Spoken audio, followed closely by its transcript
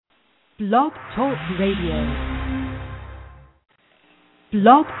Blog Talk Radio.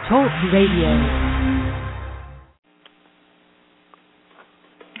 Blog Talk Radio.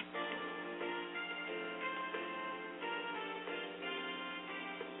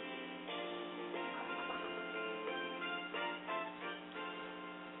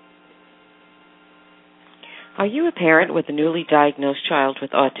 Are you a parent with a newly diagnosed child with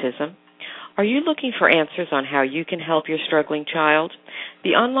autism? Are you looking for answers on how you can help your struggling child?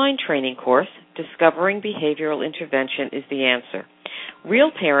 The online training course, Discovering Behavioral Intervention, is the answer.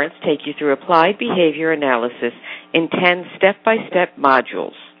 Real parents take you through applied behavior analysis in 10 step-by-step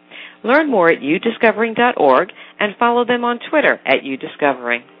modules. Learn more at udiscovering.org and follow them on Twitter at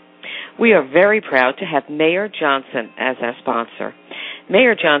udiscovering. We are very proud to have Mayor Johnson as our sponsor.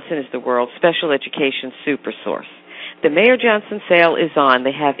 Mayor Johnson is the world's special education super source. The Mayor Johnson sale is on.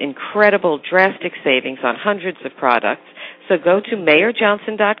 They have incredible, drastic savings on hundreds of products. So go to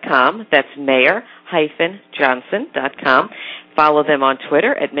mayorjohnson.com. That's mayor-johnson.com. Follow them on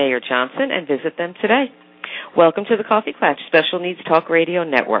Twitter at Mayor Johnson and visit them today. Welcome to the Coffee Klatch Special Needs Talk Radio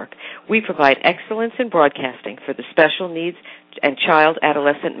Network. We provide excellence in broadcasting for the special needs and child,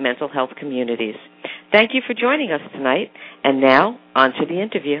 adolescent, mental health communities. Thank you for joining us tonight. And now, on to the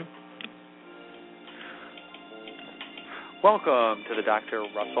interview. Welcome to the Dr.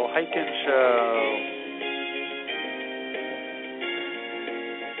 Russel Hyken Show.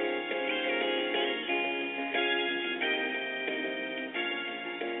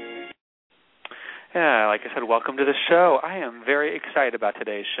 Yeah, like I said, welcome to the show. I am very excited about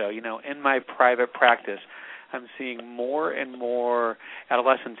today's show. You know, in my private practice, I'm seeing more and more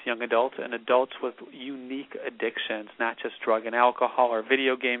adolescents, young adults, and adults with unique addictions, not just drug and alcohol or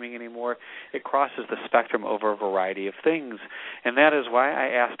video gaming anymore. It crosses the spectrum over a variety of things. And that is why I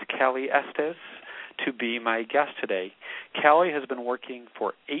asked Callie Estes to be my guest today. Callie has been working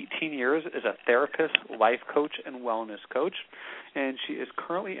for 18 years as a therapist, life coach, and wellness coach, and she is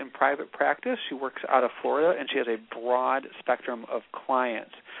currently in private practice. She works out of Florida, and she has a broad spectrum of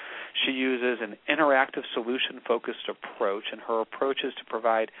clients. She uses an interactive, solution-focused approach, and her approach is to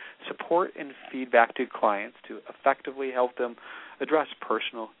provide support and feedback to clients to effectively help them address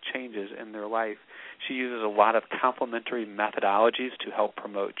personal changes in their life. She uses a lot of complementary methodologies to help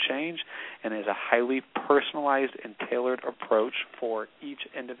promote change and is a highly personalized and tailored approach for each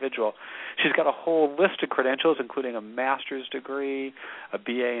individual. She's got a whole list of credentials, including a master's degree, a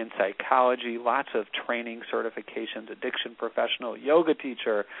BA in psychology, lots of training certifications, addiction professional, yoga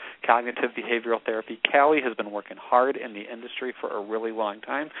teacher, cognitive behavioral therapy. Callie has been working hard in the industry for a really long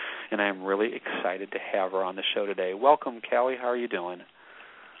time, and I'm really excited to have her on the show today. Welcome, Callie. How are you doing?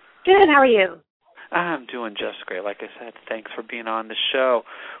 Good. How are you? I'm doing just great. Like I said, thanks for being on the show.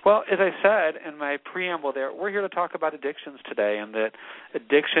 Well, as I said in my preamble there, we're here to talk about addictions today, and that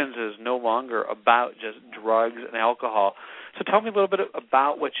addictions is no longer about just drugs and alcohol. So tell me a little bit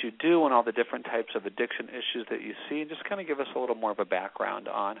about what you do and all the different types of addiction issues that you see, and just kind of give us a little more of a background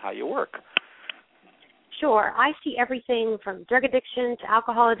on how you work. Sure. I see everything from drug addiction to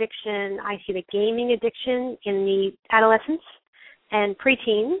alcohol addiction. I see the gaming addiction in the adolescents and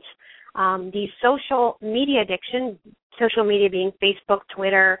preteens. The social media addiction, social media being Facebook,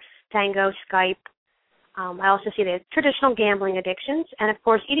 Twitter, Tango, Skype. I also see the traditional gambling addictions and, of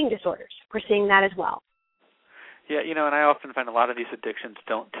course, eating disorders. We're seeing that as well. Yeah, you know, and I often find a lot of these addictions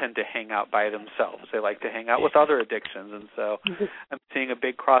don't tend to hang out by themselves. They like to hang out with other addictions, and so I'm seeing a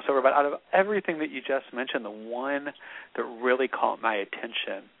big crossover. But out of everything that you just mentioned, the one that really caught my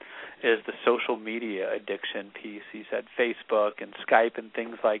attention is the social media addiction piece. You said Facebook and Skype and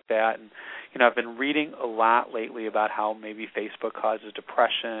things like that. And, you know, I've been reading a lot lately about how maybe Facebook causes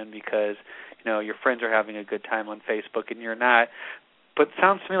depression because, you know, your friends are having a good time on Facebook and you're not. But it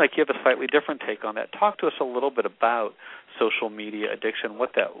sounds to me like you have a slightly different take on that. Talk to us a little bit about social media addiction,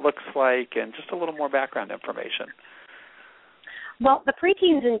 what that looks like, and just a little more background information. Well, the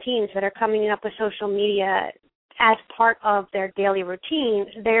preteens and teens that are coming up with social media as part of their daily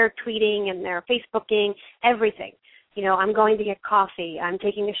routine, they're tweeting and they're Facebooking everything. You know, I'm going to get coffee, I'm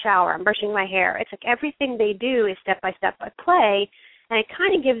taking a shower, I'm brushing my hair. It's like everything they do is step-by-step by play, and it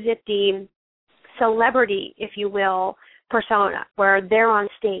kind of gives it the celebrity, if you will, persona, where they're on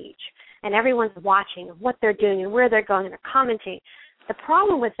stage and everyone's watching what they're doing and where they're going and they're commenting. The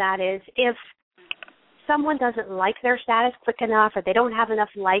problem with that is if someone doesn't like their status quick enough or they don't have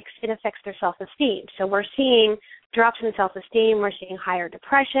enough likes, it affects their self-esteem. So we're seeing drops in self-esteem, we're seeing higher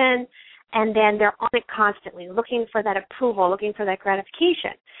depression, and then they're on it constantly, looking for that approval, looking for that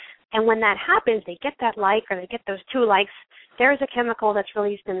gratification. And when that happens, they get that like or they get those 2 likes, there's a chemical that's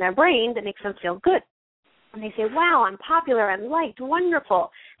released in their brain that makes them feel good. And they say, wow, I'm popular, I'm liked, wonderful.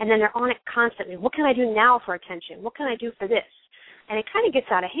 and then they're on it constantly. What can I do now for attention? What can I do for this? And it kind of gets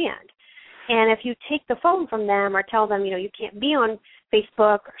out of hand. And if you take the phone from them or tell them, you can't be on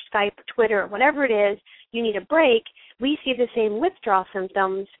Facebook or Skype or Twitter or whatever it is, you need a break, we see the same withdrawal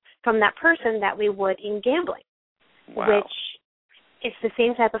symptoms from that person that we would in gambling, which is the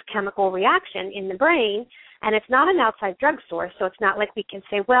same type of chemical reaction in the brain, and it's not an outside drug source, so it's not like we can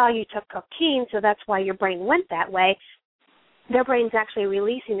say, well, you took cocaine, so that's why your brain went that way. Their brain's actually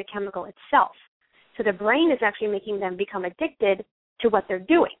releasing the chemical itself. So the brain is actually making them become addicted to what they're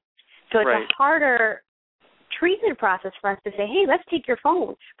doing. So it's a harder treatment process for us to say, hey, let's take your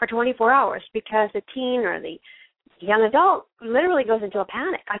phone for 24 hours, because the teen or the young adult literally goes into a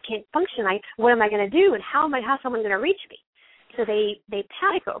panic. I can't function. What am I going to do? And how's someone going to reach me? So they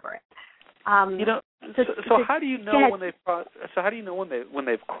panic over it. So how do you know when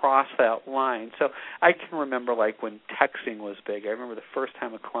they've crossed that line? So I can remember like when texting was big. I remember the first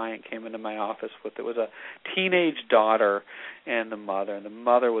time a client came into my office it was a teenage daughter and the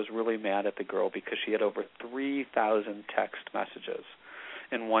mother was really mad at the girl because she had over 3,000 text messages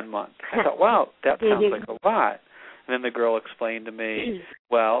in 1 month. I thought, wow, that sounds like a lot. And then the girl explained to me,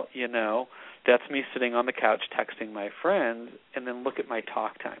 well, that's me sitting on the couch texting my friend, and then look at my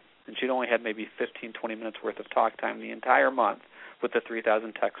talk time. And she'd only had maybe 15, 20 minutes worth of talk time the entire month with the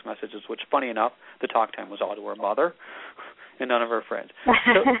 3,000 text messages, which, funny enough, the talk time was all to her mother and none of her friends.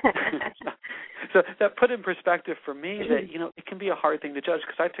 So that put in perspective for me that, it can be a hard thing to judge,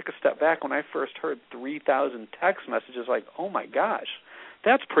 because I took a step back when I first heard 3,000 text messages, like, oh, my gosh,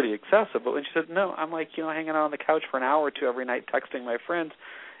 that's pretty excessive. But when she said, no, I'm like, hanging out on the couch for an hour or two every night texting my friends,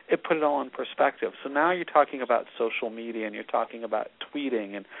 it put it all in perspective. So now you're talking about social media and you're talking about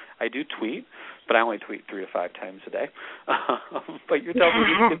tweeting. And I do tweet, but I only tweet 3 to 5 times a day. But you're telling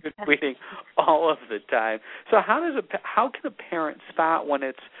me you're tweeting all of the time. So how can a parent spot when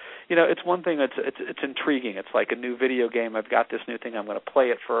it's, it's one thing that's it's intriguing. It's like a new video game. I've got this new thing. I'm going to play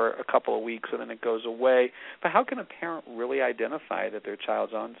it for a couple of weeks and then it goes away. But how can a parent really identify that their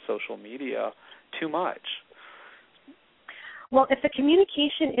child's on social media too much? Well, if the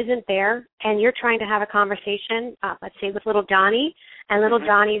communication isn't there and you're trying to have a conversation, let's say with little Johnny, and little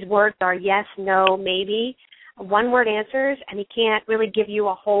Johnny's words are yes, no, maybe, one-word answers, and he can't really give you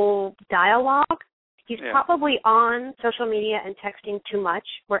a whole dialogue, he's probably on social media and texting too much,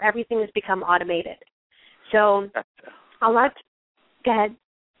 where everything has become automated. So go ahead.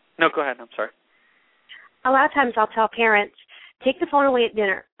 No, go ahead. I'm sorry. A lot of times I'll tell parents, take the phone away at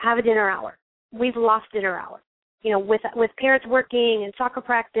dinner, have a dinner hour. We've lost dinner hour. With parents working and soccer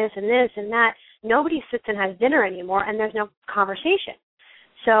practice and this and that, nobody sits and has dinner anymore, and there's no conversation.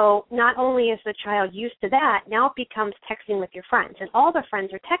 So not only is the child used to that, now it becomes texting with your friends, and all the friends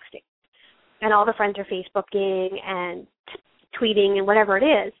are texting, and all the friends are Facebooking and tweeting and whatever it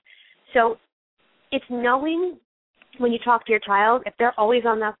is. So it's knowing when you talk to your child, if they're always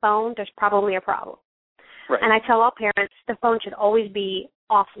on that phone, there's probably a problem. Right. And I tell all parents the phone should always be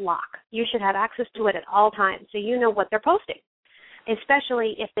off lock. You should have access to it at all times so you know what they're posting,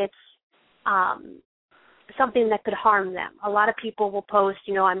 especially if it's something that could harm them. A lot of people will post,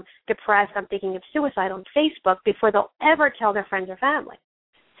 I'm depressed, I'm thinking of suicide on Facebook before they'll ever tell their friends or family.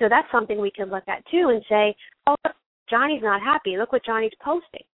 So that's something we can look at too and say, oh, look, Johnny's not happy. Look what Johnny's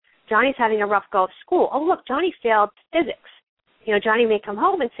posting. Johnny's having a rough go of school. Oh, look, Johnny failed physics. Johnny may come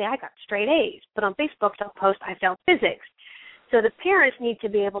home and say, I got straight A's, but on Facebook they'll post, I failed physics. So the parents need to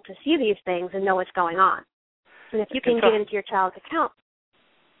be able to see these things and know what's going on. And if you can get into your child's account.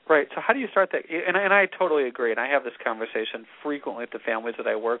 Right. So how do you start that? And I totally agree, and I have this conversation frequently with the families that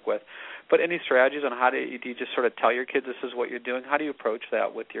I work with. But any strategies on how do you just sort of tell your kids this is what you're doing? How do you approach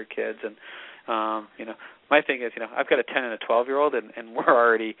that with your kids? And, my thing is, I've got a 10 and a 12-year-old, and we're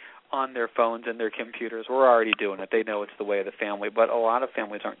already on their phones and their computers. We're already doing it. They know it's the way of the family. But a lot of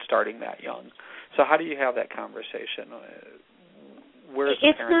families aren't starting that young. So how do you have that conversation?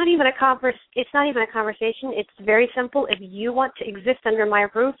 It's not even a conversation. It's very simple. If you want to exist under my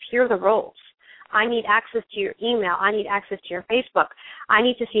roof, here are the rules. I need access to your email. I need access to your Facebook. I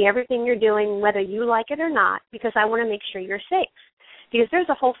need to see everything you're doing, whether you like it or not, because I want to make sure you're safe. Because there's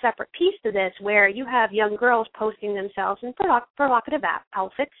a whole separate piece to this where you have young girls posting themselves in provocative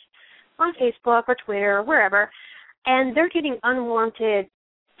outfits on Facebook or Twitter or wherever, and they're getting unwanted,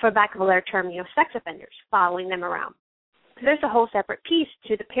 for lack of a better term, sex offenders following them around. There's a whole separate piece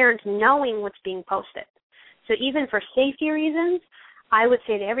to the parents knowing what's being posted. So even for safety reasons, I would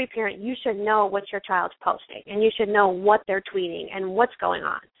say to every parent, you should know what your child's posting, and you should know what they're tweeting and what's going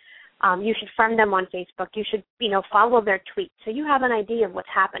on. You should friend them on Facebook. You should, follow their tweets so you have an idea of what's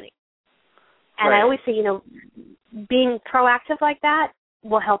happening. And I always say, being proactive like that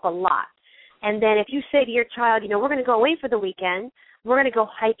will help a lot. And then if you say to your child, we're going to go away for the weekend, we're going to go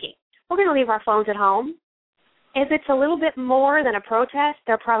hiking, we're going to leave our phones at home. If it's a little bit more than a protest,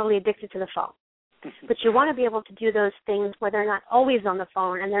 they're probably addicted to the phone. But you want to be able to do those things where they're not always on the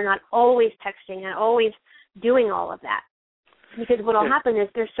phone and they're not always texting and always doing all of that. Because what will happen is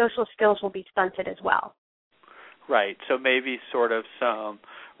their social skills will be stunted as well. Right. So maybe sort of some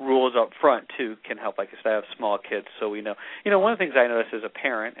rules up front, too, can help. Like I said, I have small kids, so we know. One of the things I notice as a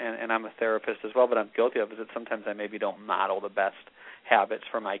parent, and I'm a therapist as well, but I'm guilty of, is that sometimes I maybe don't model the best habits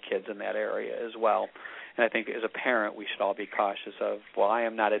for my kids in that area as well. And I think as a parent, we should all be cautious of, well, I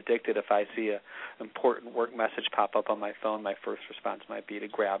am not addicted. If I see an important work message pop up on my phone, my first response might be to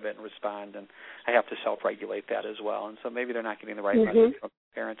grab it and respond, and I have to self-regulate that as well. And so maybe they're not getting the right message from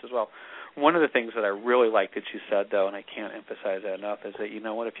parents as well. One of the things that I really like that you said, though, and I can't emphasize that enough, is that,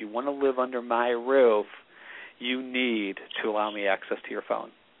 if you want to live under my roof, you need to allow me access to your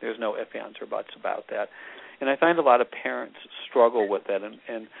phone. There's no ifs, ands, or buts about that. And I find a lot of parents struggle with that,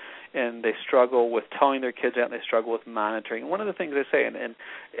 and they struggle with telling their kids that, and they struggle with monitoring. And one of the things I say, and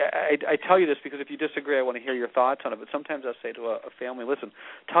I tell you this because if you disagree, I want to hear your thoughts on it, but sometimes I'll say to a family, listen,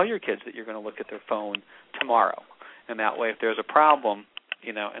 tell your kids that you're going to look at their phone tomorrow. And that way, if there's a problem,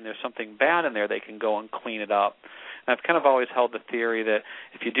 and there's something bad in there, they can go and clean it up. And I've kind of always held the theory that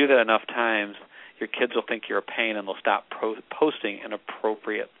if you do that enough times, your kids will think you're a pain and they'll stop posting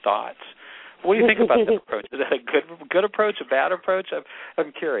inappropriate thoughts. What do you think about this approach? Is that a good approach, a bad approach?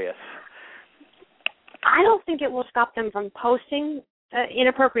 I'm curious. I don't think it will stop them from posting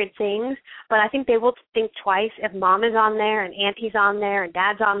inappropriate things, but I think they will think twice if mom is on there and auntie's on there and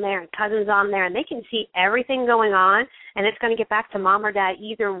dad's on there and cousin's on there, and they can see everything going on, and it's going to get back to mom or dad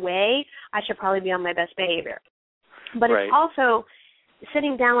either way. I should probably be on my best behavior. But It's also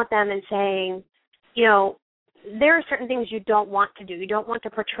sitting down with them and saying, there are certain things you don't want to do. You don't want to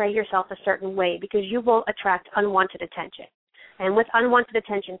portray yourself a certain way because you will attract unwanted attention. And with unwanted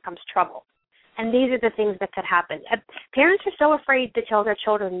attention comes trouble. And these are the things that could happen. Parents are so afraid to tell their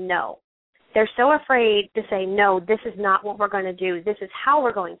children no. They're so afraid to say, no, this is not what we're going to do. This is how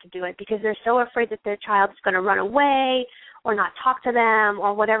we're going to do it, because they're so afraid that their child is going to run away or not talk to them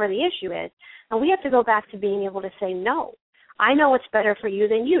or whatever the issue is. And we have to go back to being able to say, no, I know what's better for you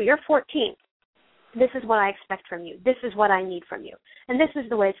than you. You're 14. This is what I expect from you. This is what I need from you. And this is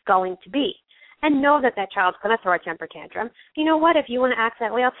the way it's going to be. And know that child's going to throw a temper tantrum. You know what? If you want to act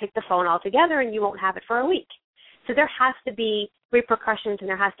that way, I'll take the phone altogether and you won't have it for a week. So there has to be repercussions and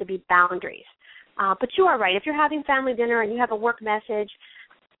there has to be boundaries. But you are right. If you're having family dinner and you have a work message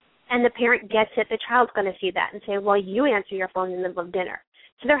and the parent gets it, the child's going to see that and say, well, you answer your phone in the middle of dinner.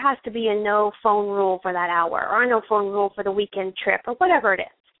 So there has to be a no phone rule for that hour or a no phone rule for the weekend trip or whatever it is.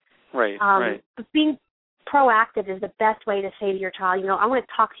 Right, right. But being proactive is the best way to say to your child, I want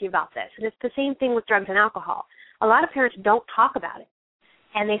to talk to you about this. And it's the same thing with drugs and alcohol. A lot of parents don't talk about it.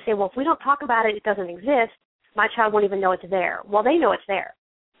 And they say, well, if we don't talk about it, it doesn't exist. My child won't even know it's there. Well, they know it's there.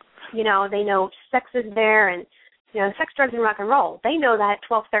 They know sex is there and, sex, drugs, and rock and roll. They know that at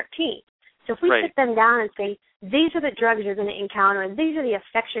 12, 13. So if we sit them down and say, these are the drugs you're going to encounter and these are the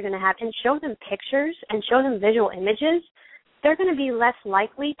effects you're going to have, and show them pictures and show them visual images, they're going to be less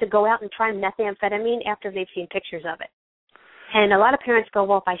likely to go out and try methamphetamine after they've seen pictures of it. And a lot of parents go,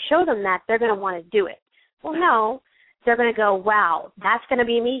 well, if I show them that, they're going to want to do it. Well, no, they're going to go, wow, that's going to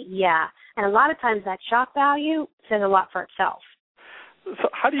be me? Yeah. And a lot of times that shock value says a lot for itself. So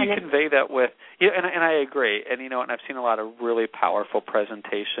how do you convey that with, and I agree, and and I've seen a lot of really powerful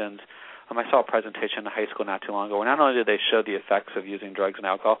presentations. I saw a presentation in high school not too long ago where not only did they show the effects of using drugs and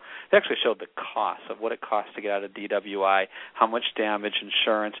alcohol, they actually showed the cost of what it costs to get out of DWI, how much damage,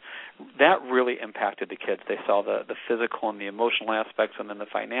 insurance. That really impacted the kids. They saw the physical and the emotional aspects and then the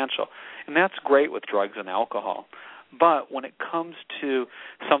financial. And that's great with drugs and alcohol. But when it comes to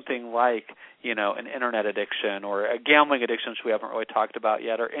something like, an internet addiction or a gambling addiction, which we haven't really talked about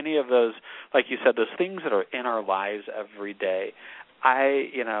yet, or any of those, like you said, those things that are in our lives every day,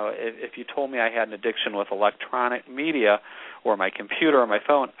 if you told me I had an addiction with electronic media or my computer or my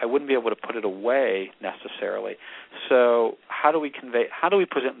phone, I wouldn't be able to put it away necessarily. So how do we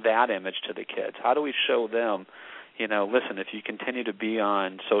present that image to the kids? How do we show them, listen, if you continue to be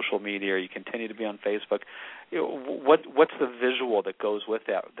on social media or you continue to be on Facebook, what's the visual that goes with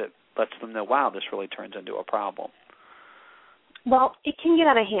that lets them know, wow, this really turns into a problem? Well, it can get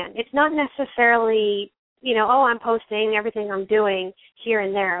out of hand. It's not necessarily I'm posting everything I'm doing here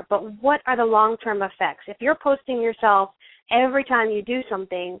and there, but what are the long-term effects? If you're posting yourself every time you do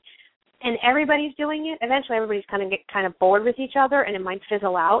something and everybody's doing it, eventually everybody's kind of bored with each other and it might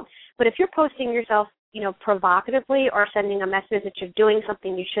fizzle out. But if you're posting yourself provocatively or sending a message that you're doing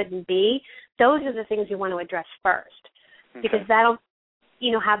something you shouldn't be, those are the things you want to address first, because that'll,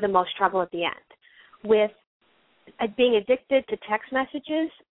 have the most trouble at the end. With being addicted to text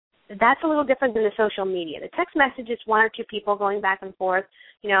messages, that's a little different than the social media. The text message is one or two people going back and forth.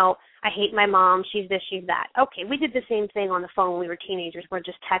 I hate my mom, she's this, she's that. Okay, we did the same thing on the phone when we were teenagers. We're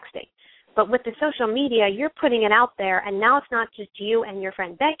just texting. But with the social media, you're putting it out there, and now it's not just you and your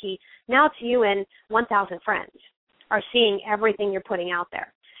friend Becky. Now it's you and 1,000 friends are seeing everything you're putting out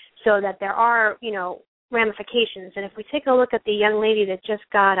there, so that there are, ramifications. And if we take a look at the young lady that just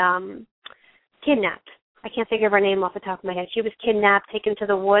got kidnapped, I can't think of her name off the top of my head. She was kidnapped, taken to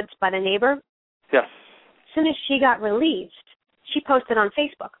the woods by the neighbor. Yes. As soon as she got released, she posted on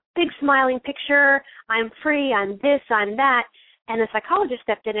Facebook, big smiling picture, I'm free, I'm this, I'm that. And the psychologist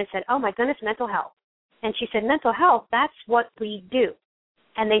stepped in and said, oh, my goodness, mental health. And she said, mental health, that's what we do.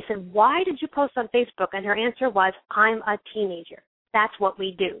 And they said, why did you post on Facebook? And her answer was, I'm a teenager. That's what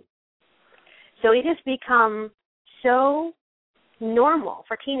we do. So it has become so normal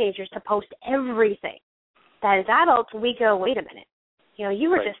for teenagers to post everything that as adults we go, wait a minute, you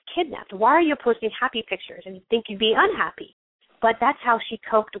were just kidnapped. Why are you posting happy pictures? And you think you'd be unhappy. But that's how she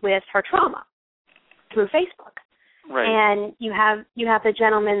coped with her trauma, through Facebook. Right. And you have the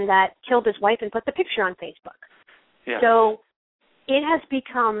gentleman that killed his wife and put the picture on Facebook. Yeah. So it has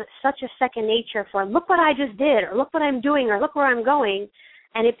become such a second nature for look what I just did, or look what I'm doing, or look where I'm going.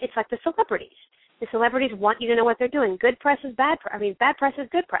 And it's like the celebrities. The celebrities want you to know what they're doing. Good press is bad press. Bad press is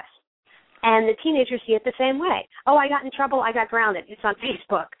good press. And the teenagers see it the same way. Oh, I got in trouble. I got grounded. It's on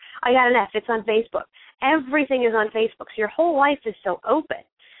Facebook. I got an F. It's on Facebook. Everything is on Facebook. So your whole life is so open.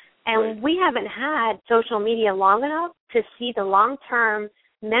 And we haven't had social media long enough to see the long-term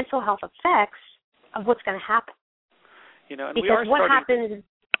mental health effects of what's going to happen. And because what happens...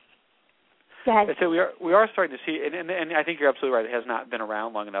 Go ahead. So we are starting to see, and I think you're absolutely right, it has not been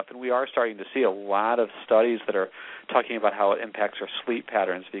around long enough, and we are starting to see a lot of studies that are talking about how it impacts our sleep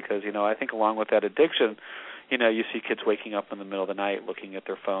patterns, because, I think along with that addiction, you see kids waking up in the middle of the night looking at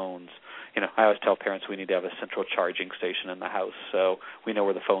their phones. I always tell parents we need to have a central charging station in the house so we know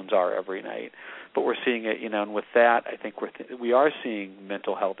where the phones are every night. But we're seeing it, and with that, I think we are seeing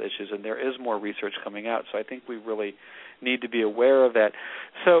mental health issues, and there is more research coming out. So I think we really need to be aware of that.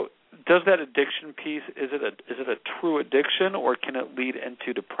 So does that addiction piece, is it a true addiction, or can it lead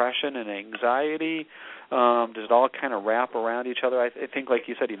into depression and anxiety? Does it all kind of wrap around each other? I think, like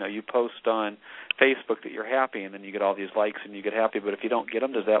you said, you post on Facebook that you're happy, and then you get all these likes and you get happy, but if you don't get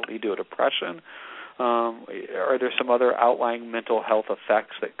them, does that lead to a depression? Are there some other outlying mental health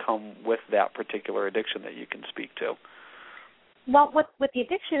effects that come with that particular addiction that you can speak to? Well, with the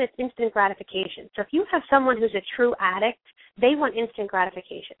addiction, it's instant gratification. So if you have someone who's a true addict, they want instant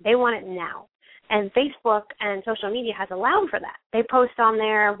gratification. They want it now. And Facebook and social media has allowed for that. They post on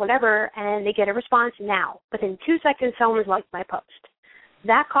there, whatever, and they get a response now. Within 2 seconds, someone's liked my post.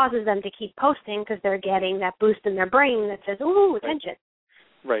 That causes them to keep posting because they're getting that boost in their brain that says, ooh, attention.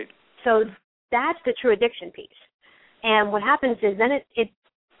 Right. So that's the true addiction piece. And what happens is then it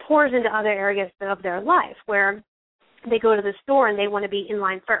pours into other areas of their life where they go to the store and they want to be in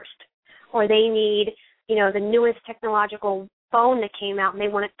line first. Or they need, the newest technological phone that came out and they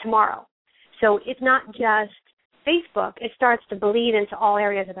want it tomorrow. So it's not just Facebook. It starts to bleed into all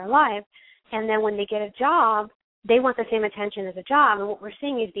areas of their life. And then when they get a job, they want the same attention as a job. And what we're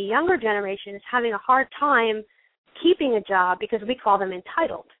seeing is the younger generation is having a hard time keeping a job because we call them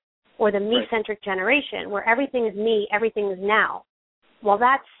entitled, or the me-centric generation, where everything is me, everything is now. Well,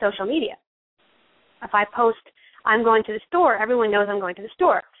 that's social media. If I post, I'm going to the store, everyone knows I'm going to the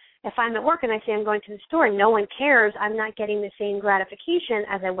store. If I'm at work and I say I'm going to the store and no one cares, I'm not getting the same gratification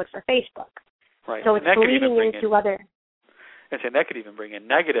as I would for Facebook. Right. So it's bleeding into other... And that could even bring in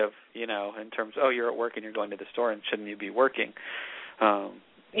negative, in terms of, you're at work and you're going to the store and shouldn't you be working?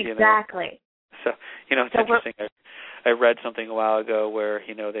 Exactly. So, it's interesting. I read something a while ago where,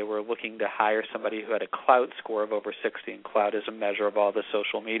 they were looking to hire somebody who had a cloud score of over 60, and cloud is a measure of all the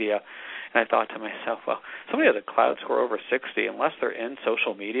social media. And I thought to myself, well, somebody has a cloud score over 60, unless they're in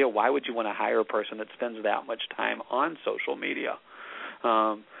social media, why would you want to hire a person that spends that much time on social media?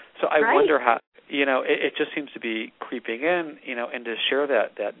 So I wonder how, it just seems to be creeping in, and to share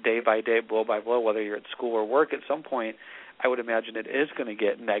that day by day, blow by blow, whether you're at school or work, at some point, I would imagine it is going to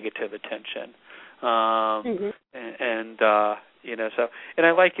get negative attention. And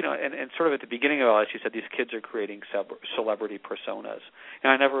I like, and sort of at the beginning of all this, you said these kids are creating celebrity personas.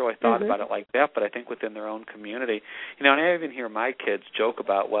 And I never really thought about it like that, but I think within their own community, and I even hear my kids joke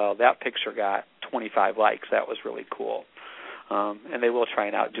about, well, that picture got 25 likes. That was really cool. and they will try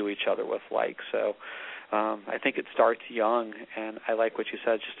and outdo each other with likes. So I think it starts young, and I like what you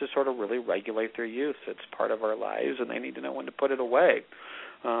said, just to sort of really regulate their use. It's part of our lives, and they need to know when to put it away.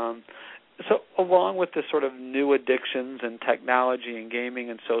 So along with the sort of new addictions and technology and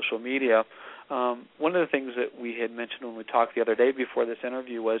gaming and social media, one of the things that we had mentioned when we talked the other day before this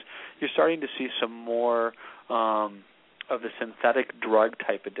interview was you're starting to see some more of the synthetic drug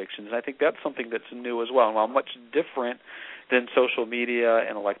type addictions. And I think that's something that's new as well. And while much different than social media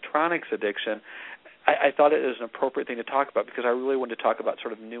and electronics addiction, I thought it was an appropriate thing to talk about because I really wanted to talk about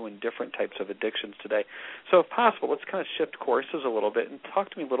sort of new and different types of addictions today. So if possible, let's kind of shift courses a little bit and talk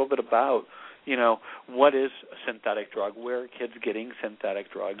to me a little bit about, what is a synthetic drug, where are kids getting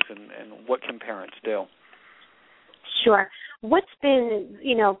synthetic drugs, and what can parents do? Sure. What's been,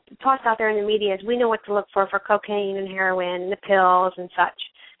 tossed out there in the media is we know what to look for cocaine and heroin and the pills and such,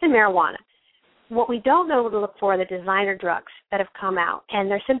 and marijuana. What we don't know what to look for are the designer drugs that have come out, and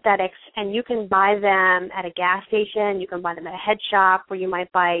they're synthetics, and you can buy them at a gas station, you can buy them at a head shop, where you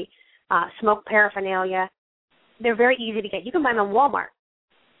might buy smoke paraphernalia. They're very easy to get. You can buy them in Walmart.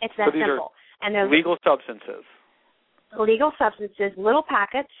 It's that simple. And they're legal substances. Legal substances, little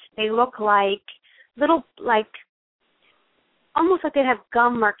packets. They look like almost like they have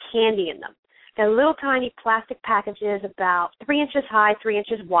gum or candy in them. They're little tiny plastic packages about 3 inches high, 3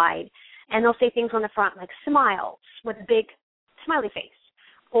 inches wide. And they'll say things on the front like smiles with a big smiley face,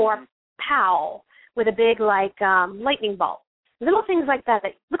 or POW with a big lightning bolt. Little things like that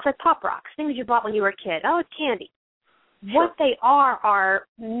looks like Pop Rocks, things you bought when you were a kid. Oh, it's candy. Sure. What they are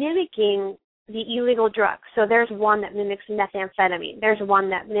mimicking the illegal drugs. So there's one that mimics methamphetamine. There's one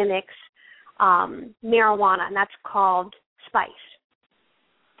that mimics marijuana, and that's called Spice.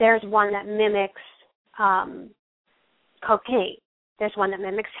 There's one that mimics cocaine. There's one that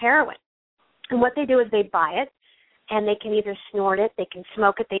mimics heroin. And what they do is they buy it, and they can either snort it, they can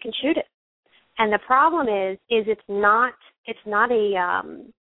smoke it, they can shoot it. And the problem is it's not a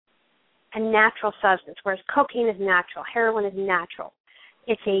natural substance, whereas cocaine is natural, heroin is natural.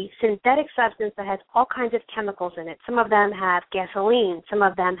 It's a synthetic substance that has all kinds of chemicals in it. Some of them have gasoline, some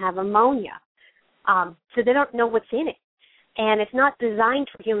of them have ammonia. So they don't know what's in it. And it's not designed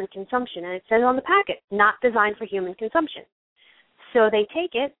for human consumption. And it says on the packet, not designed for human consumption. So they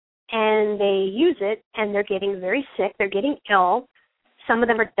take it, and they use it, and they're getting very sick. They're getting ill. Some of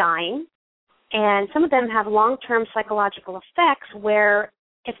them are dying, and some of them have long-term psychological effects where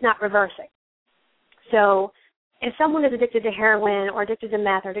it's not reversing. So if someone is addicted to heroin or addicted to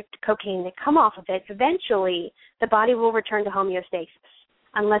meth or addicted to cocaine, they come off of it. Eventually, the body will return to homeostasis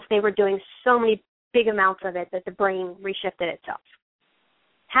unless they were doing so many big amounts of it that the brain reshifted itself.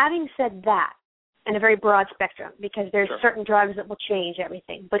 Having said that, in a very broad spectrum, because there's certain drugs that will change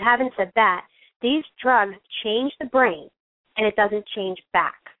everything. But having said that, these drugs change the brain, and it doesn't change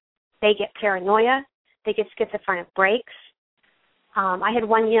back. They get paranoia. They get schizophrenic breaks. I had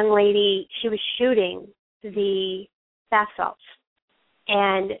one young lady, she was shooting the bath salts,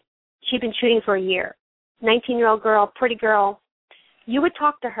 and she'd been shooting for a year. 19-year-old girl, pretty girl. You would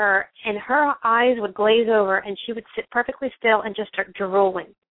talk to her, and her eyes would glaze over, and she would sit perfectly still and just start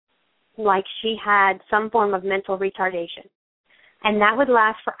drooling, like she had some form of mental retardation. And that would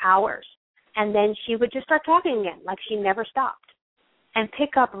last for hours. And then she would just start talking again, like she never stopped, and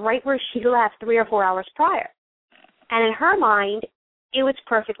pick up right where she left 3 or 4 hours prior. And in her mind, it was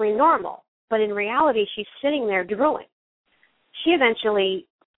perfectly normal. But in reality, she's sitting there drooling. She eventually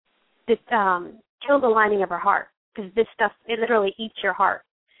killed the lining of her heart, because this stuff, it literally eats your heart.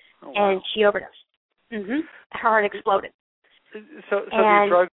 Oh, wow. And she overdosed. Her heart exploded. So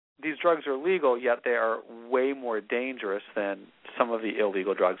these drugs are legal, yet they are way more dangerous than some of the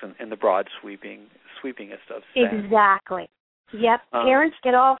illegal drugs in the broad sweepingest of sense. Exactly. Yep. Parents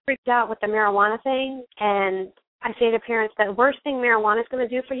get all freaked out with the marijuana thing, and I say to parents that the worst thing marijuana is going to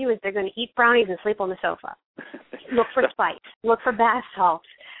do for you is they're going to eat brownies and sleep on the sofa. Look for spice. Look for bath salts.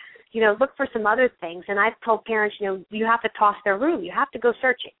 Look for some other things. And I've told parents, you have to toss their room. You have to go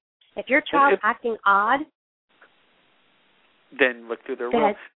searching. If your child's acting odd, then look through their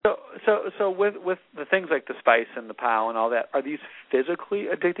room. So with the things like the spice and the POW and all that, are these physically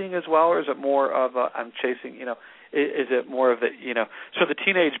addicting as well, or is it more of I'm chasing, is it more of the, so the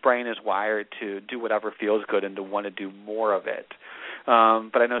teenage brain is wired to do whatever feels good and to want to do more of it.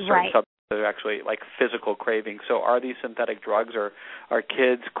 But I know certain substances are actually like physical cravings. So are these synthetic drugs, or are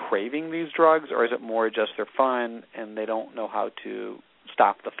kids craving these drugs, or is it more just they're fun and they don't know how to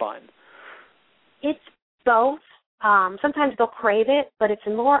stop the fun? It's both. Sometimes they'll crave it, but it's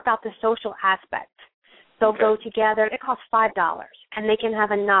more about the social aspect. They'll go together. It costs $5, and they can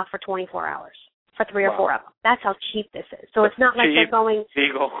have enough for 24 hours. for 3 or 4 of them. That's how cheap this is. So it's not like they're going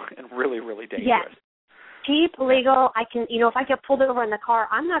legal and really, really dangerous. Yes, cheap, legal. I can, if I get pulled over in the car,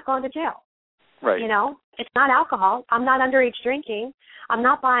 I'm not going to jail. Right. It's not alcohol. I'm not underage drinking. I'm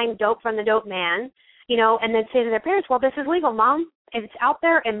not buying dope from the dope man. And then say to their parents, well, this is legal, Mom. If it's out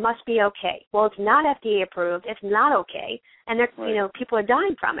there, it must be okay. Well, it's not FDA approved. It's not okay. And people are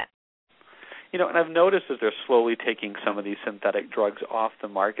dying from it. And I've noticed as they're slowly taking some of these synthetic drugs off the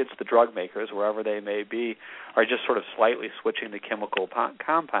markets, the drug makers, wherever they may be, are just sort of slightly switching the chemical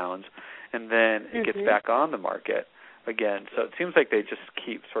compounds, and then it gets back on the market again. So it seems like they just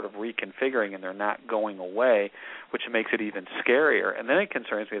keep sort of reconfiguring, and they're not going away, which makes it even scarier. And then it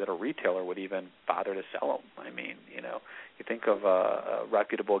concerns me that a retailer would even bother to sell them. I mean, you think of a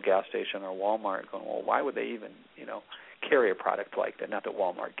reputable gas station or Walmart going, well, why would they even, carry a product like that? Not that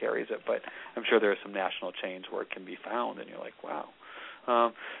Walmart carries it, but I'm sure there are some national chains where it can be found, and you're like, wow.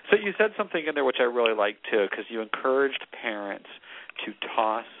 So you said something in there which I really liked, too, because you encouraged parents to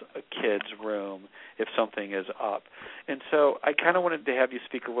toss a kid's room if something is up. And so I kind of wanted to have you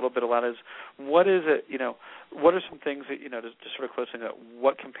speak a little bit about is what is it, what are some things that, just sort of closing up,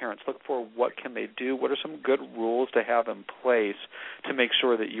 what can parents look for, what can they do, what are some good rules to have in place to make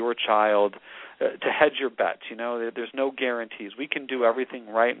sure that your child, to hedge your bets, there's no guarantees. We can do everything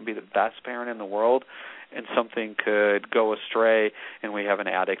right and be the best parent in the world, and something could go astray and we have an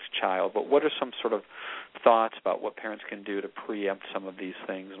addict child. But what are some sort of thoughts about what parents can do to preempt some of these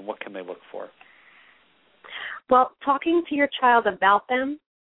things, and what can they look for? Well, talking to your child about them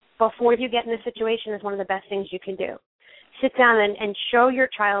before you get in a situation is one of the best things you can do. Sit down and show your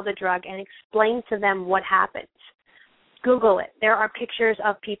child a drug and explain to them what happens. Google it. There are pictures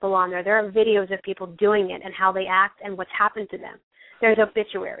of people on there. There are videos of people doing it and how they act and what's happened to them. There's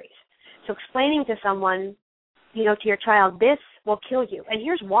obituaries. So explaining to someone, to your child, this will kill you. And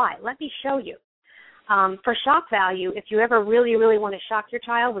here's why. Let me show you. For shock value, if you ever really, really want to shock your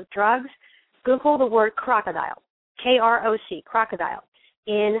child with drugs, Google the word crocodile, K-R-O-C, crocodile,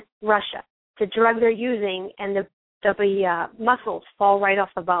 in Russia. It's a drug they're using, and the muscles fall right off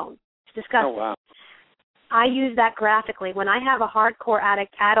the bone. It's disgusting. Oh, wow. I use that graphically. When I have a hardcore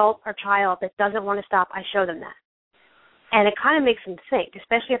addict, adult or child that doesn't want to stop, I show them that. And it kind of makes them think,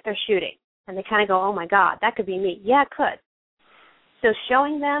 especially if they're shooting. And they kind of go, oh, my God, that could be me. Yeah, it could. So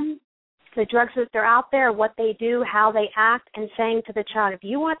showing them the drugs that are out there, what they do, how they act, and saying to the child, if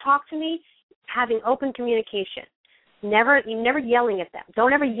you want to talk to me, having open communication. Never yelling at them.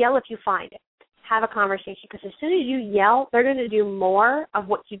 Don't ever yell if you find it. Have a conversation, because as soon as you yell, they're going to do more of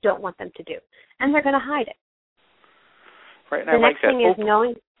what you don't want them to do, and they're going to hide it. Right, and the next thing is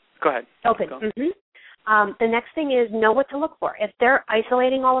knowing. Go ahead. Open. The next thing is know what to look for. If they're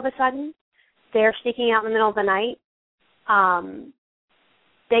isolating all of a sudden, they're sneaking out in the middle of the night,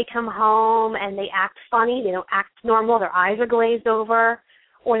 they come home and they act funny, they don't act normal, their eyes are glazed over,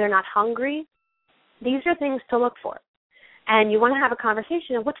 or they're not hungry, these are things to look for. And you want to have a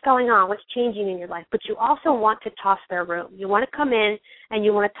conversation of what's going on, what's changing in your life, but you also want to toss their room. You want to come in and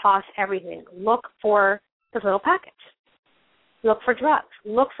you want to toss everything. Look for those little packets. Look for drugs.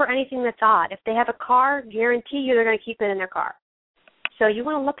 Look for anything that's odd. If they have a car, guarantee you they're going to keep it in their car. So you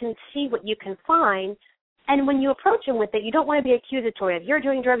want to look and see what you can find. And when you approach them with it, you don't want to be accusatory of, you're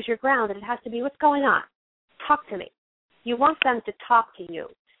doing drugs, you're grounded. It has to be, what's going on? Talk to me. You want them to talk to you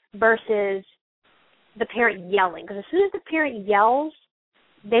versus the parent yelling. Because as soon as the parent yells,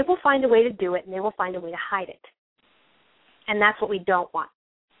 they will find a way to do it, and they will find a way to hide it. And that's what we don't want.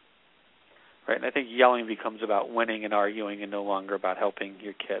 Right, and I think yelling becomes about winning and arguing and no longer about helping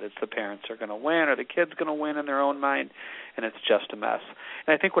your kid. It's the parents are going to win or the kid's going to win in their own mind, and it's just a mess.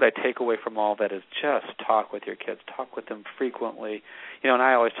 And I think what I take away from all that is just talk with your kids. Talk with them frequently. And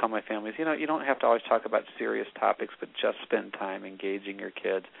I always tell my families, you don't have to always talk about serious topics, but just spend time engaging your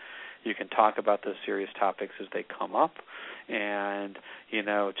kids. You can talk about those serious topics as they come up and,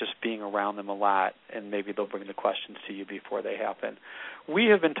 just being around them a lot, and maybe they'll bring the questions to you before they happen. We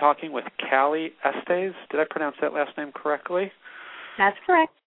have been talking with Callie Estes. Did I pronounce that last name correctly? That's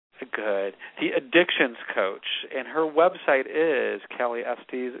correct. Good. The Addictions Coach. And her website is, Callie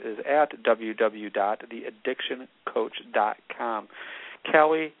Estes, is at www.theaddictioncoach.com.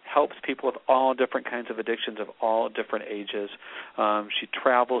 Callie helps people with all different kinds of addictions of all different ages. She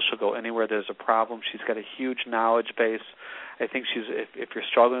travels. She'll go anywhere there's a problem. She's got a huge knowledge base. I think if you're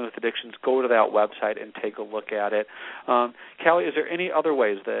struggling with addictions, go to that website and take a look at it. Callie, is there any other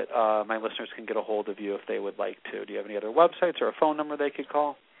ways that my listeners can get a hold of you if they would like to? Do you have any other websites or a phone number they could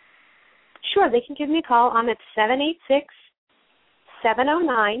call? Sure, they can give me a call. I'm at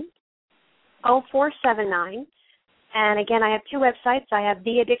 786-709-0479. And again, I have two websites. I have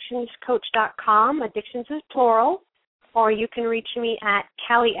theaddictionscoach.com, addictions is plural, or you can reach me at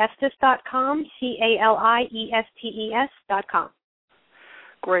CallieEstes.com, CallieEstes.com.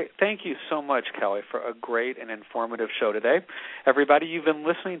 Great. Thank you so much, Kelly, for a great and informative show today. Everybody, you've been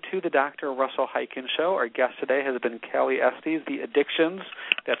listening to the Dr. Russel Hyken Show. Our guest today has been Callie Estes, the Addictions.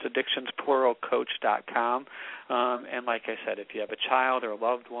 That's addictionspluralcoach.com. And like I said, if you have a child or a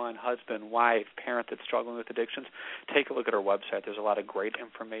loved one, husband, wife, parent that's struggling with addictions, take a look at our website. There's a lot of great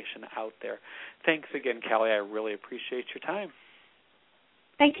information out there. Thanks again, Callie. I really appreciate your time.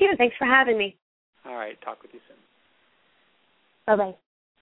 Thank you. Thanks for having me. All right. Talk with you soon. Bye-bye.